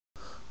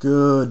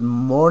Good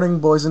morning,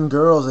 boys and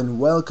girls, and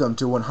welcome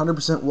to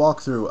 100%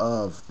 walkthrough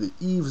of the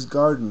Eve's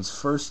Gardens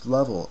first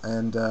level.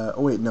 And, oh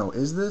wait, no,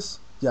 is this?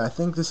 Yeah, I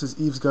think this is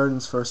Eve's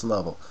Gardens first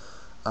level.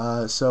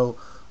 So,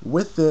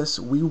 with this,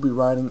 we will be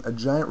riding a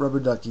giant rubber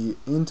ducky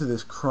into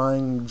this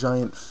crying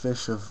giant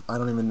fish of, I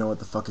don't even know what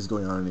the fuck is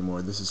going on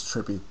anymore. This is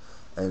trippy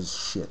as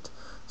shit.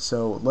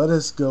 So, let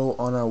us go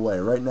on our way.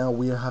 Right now,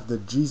 we have the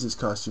Jesus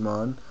costume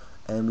on,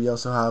 and we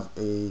also have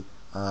a,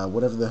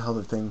 whatever the hell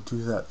the thing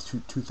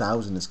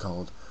 2000 is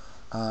called.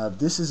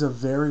 This is a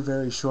very,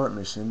 very short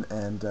mission,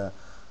 and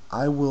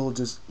I will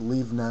just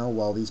leave now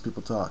while these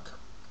people talk.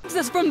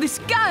 This from the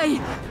sky!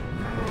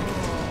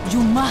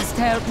 You must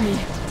help me.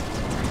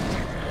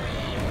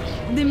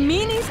 The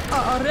meanies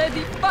are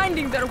already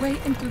finding their way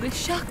into the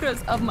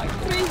chakras of my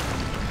tree.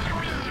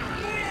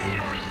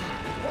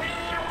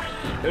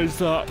 Is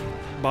that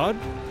bad?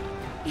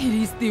 It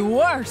is the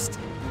worst.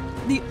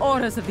 The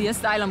auras of the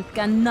asylum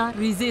cannot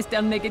resist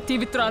El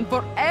Negativitron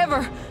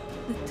forever.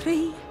 The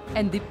tree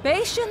and the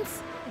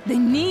patients, they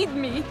need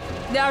me.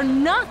 They are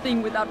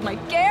nothing without my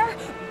care,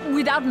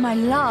 without my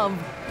love.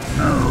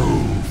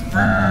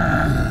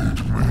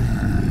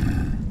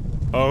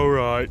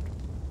 Alright.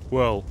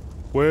 Well,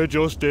 we're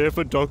just here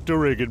for Dr.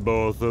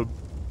 Riggenbotham.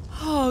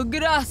 Oh,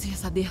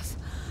 gracias a Dios.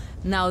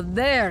 Now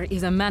there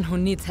is a man who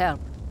needs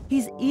help.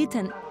 He's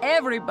eaten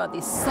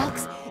everybody's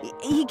socks.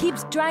 He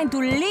keeps trying to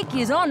lick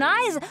his own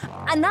eyes.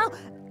 And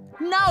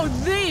now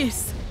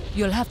this.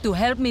 You'll have to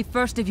help me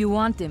first if you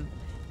want him.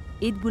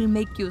 It will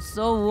make you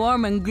so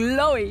warm and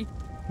glowy.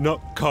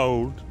 Not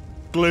cold,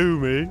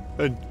 gloomy,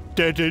 and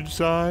dead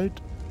inside.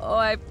 Oh,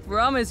 I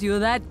promise you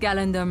that,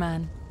 Calendar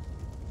Man.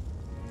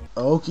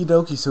 Okie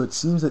dokie, so it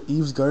seems that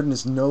Eve's Garden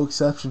is no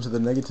exception to the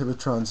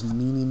Negativitron's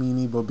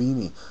meanie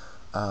bobini.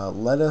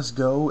 Let us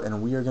go,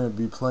 and we are going to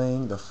be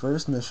playing the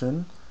first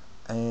mission.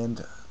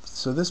 And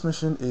so this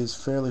mission is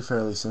fairly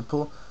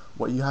simple.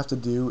 What you have to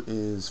do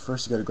is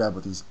first you got to grab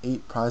with these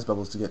 8 prize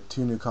bubbles to get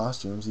 2 new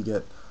costumes. You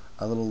get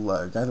a little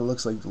guy that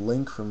looks like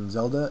Link from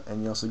Zelda,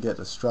 and you also get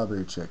a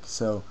strawberry chick.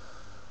 So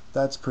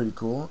that's pretty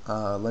cool.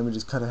 Let me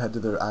just cut ahead to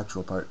the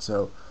actual part.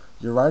 So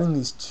you're riding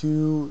these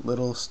 2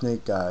 little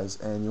snake guys,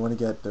 and you want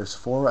to get, there's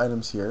 4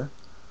 items here,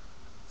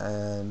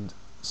 and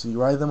so you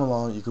ride them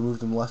along. You can move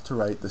them left to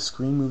right. The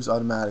screen moves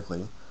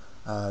automatically.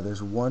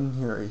 There's one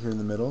here, right here in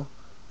the middle,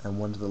 and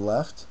one to the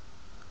left,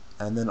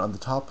 and then on the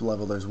top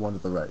level there's one to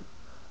the right.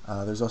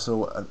 There's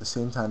also, at the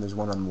same time, there's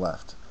one on the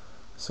left.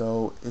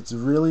 So it's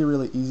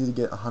really easy to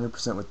get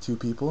 100% with 2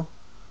 people,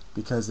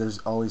 because there's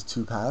always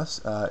 2 paths.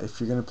 If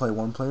you're going to play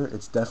 1 player,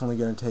 it's definitely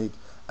going to take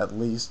at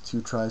least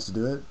 2 tries to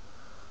do it.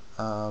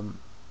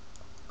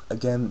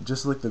 Again,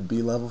 just like the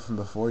B level from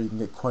before, you can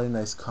get quite a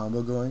nice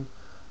combo going.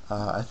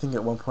 I think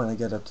at one point I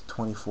get up to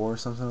 24 or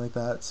something like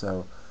that,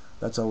 so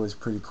that's always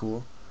pretty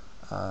cool.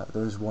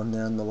 There's one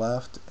there on the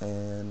left,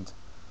 and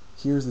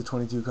here's the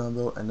 22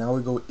 combo, and now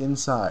we go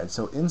inside.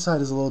 So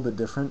inside is a little bit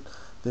different.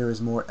 There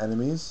is more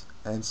enemies,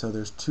 and so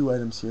there's 2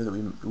 items here that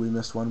we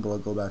missed one, but I'll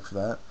go back for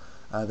that.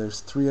 There's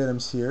 3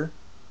 items here,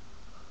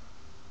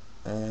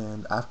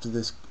 and after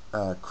this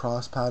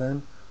cross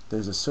pattern,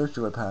 there's a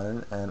circular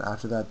pattern, and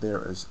after that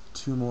there is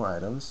 2 more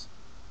items.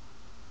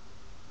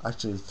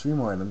 Actually, 3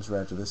 more items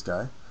right after this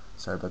guy.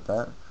 Sorry about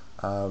that.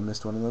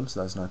 Missed one of them,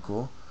 so that's not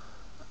cool.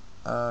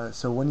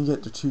 So when you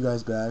get the 2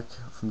 guys back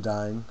from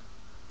dying,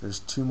 there's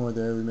 2 more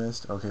there we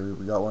missed. Okay,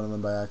 we got one of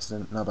them by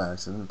accident. Not by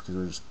accident, because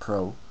we're just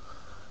pro.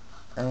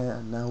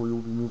 And now we will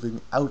be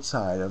moving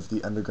outside of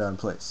the underground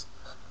place.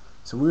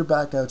 So we're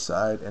back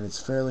outside, and it's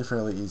fairly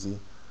easy.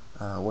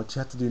 What you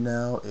have to do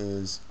now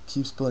is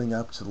keep splitting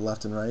up to the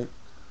left and right.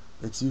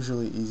 It's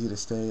usually easy to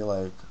stay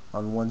like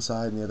on one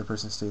side and the other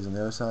person stays on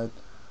the other side.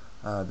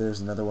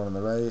 There's another one on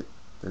the right.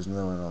 There's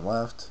another one on the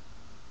left.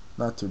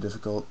 Not too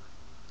difficult.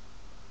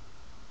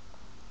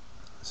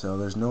 So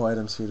there's no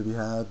items here to be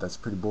had. That's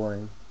pretty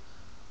boring.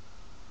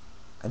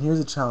 And here's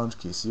a challenge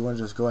key. So you want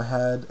to just go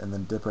ahead and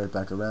then dip right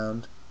back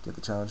around. Get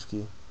the challenge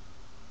key.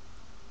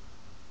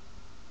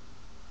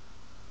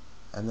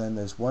 And then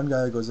there's one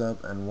guy that goes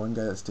up and one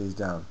guy that stays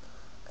down.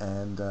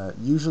 And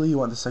usually you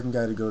want the second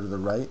guy to go to the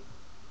right,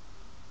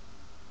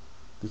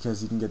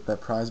 because you can get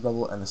that prize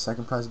bubble and the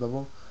second prize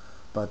bubble.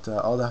 But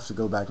I'll have to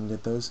go back and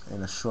get those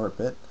in a short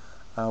bit.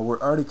 We're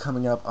already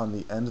coming up on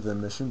the end of the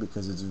mission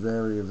because it's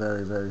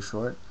very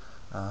short.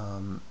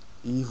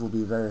 Eve will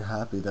be very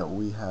happy that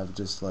we have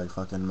just like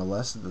fucking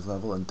molested this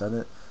level and done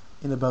it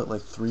in about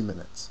like 3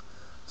 minutes.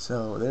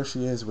 So there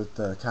she is with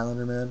the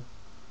Calendar Man,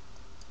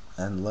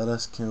 and let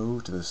us go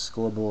to the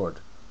scoreboard.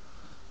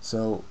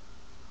 So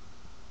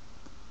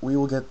we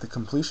will get the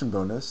completion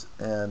bonus,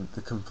 and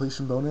the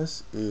completion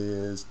bonus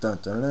is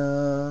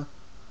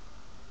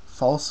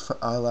False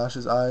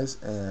Eyelashes Eyes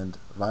and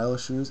Viola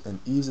Shoes and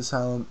Eve's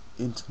Asylum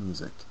interactive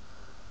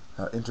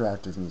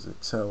music.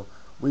 So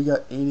we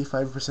got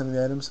 85% of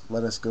the items.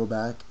 Let us go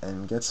back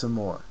and get some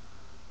more.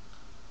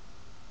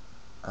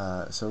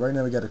 So right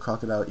now we got a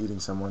crocodile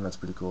eating someone. That's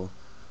pretty cool.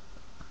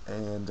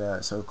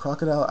 And so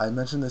crocodile, I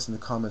mentioned this in the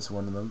comments,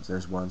 one of them,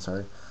 there's one,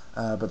 sorry,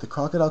 but the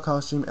crocodile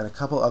costume and a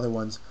couple other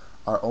ones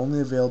are only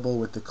available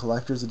with the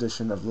collector's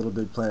edition of Little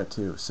Big Planet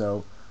 2.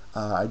 So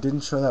I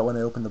didn't show that when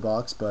I opened the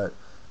box, but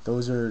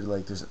those are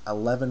like, there's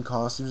 11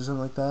 costumes or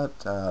something like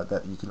that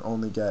that you can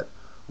only get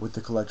with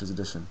the collector's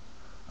edition.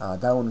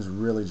 That one was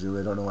really Jew.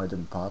 I don't know why it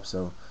didn't pop,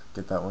 so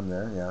get that one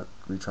there. Yeah,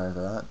 retry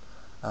for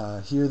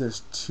that. Here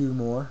there's 2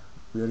 more.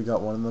 We already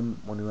got one of them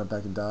when we went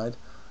back and died.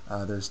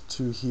 There's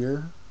 2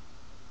 here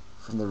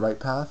from the right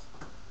path,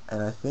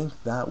 and I think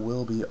that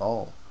will be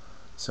all.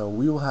 So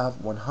we will have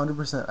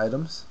 100%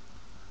 items,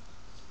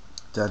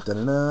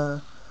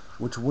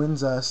 which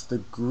wins us the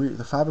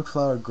Fabric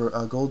Flower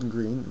Golden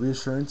Green,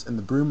 Reassurance, and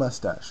the Broom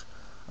Mustache.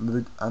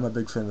 I'm a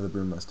big fan of the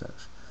Broom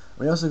Mustache.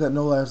 We also got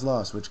No Lives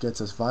Lost, which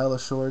gets us Viola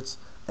Shorts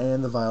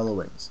and the Viola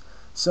Wings.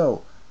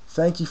 So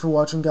thank you for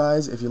watching,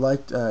 guys. If you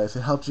if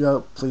it helped you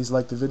out, please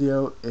like the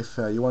video. If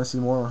you want to see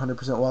more 100%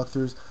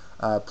 walkthroughs,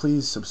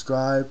 please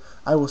subscribe.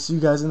 I will see you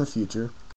guys in the future.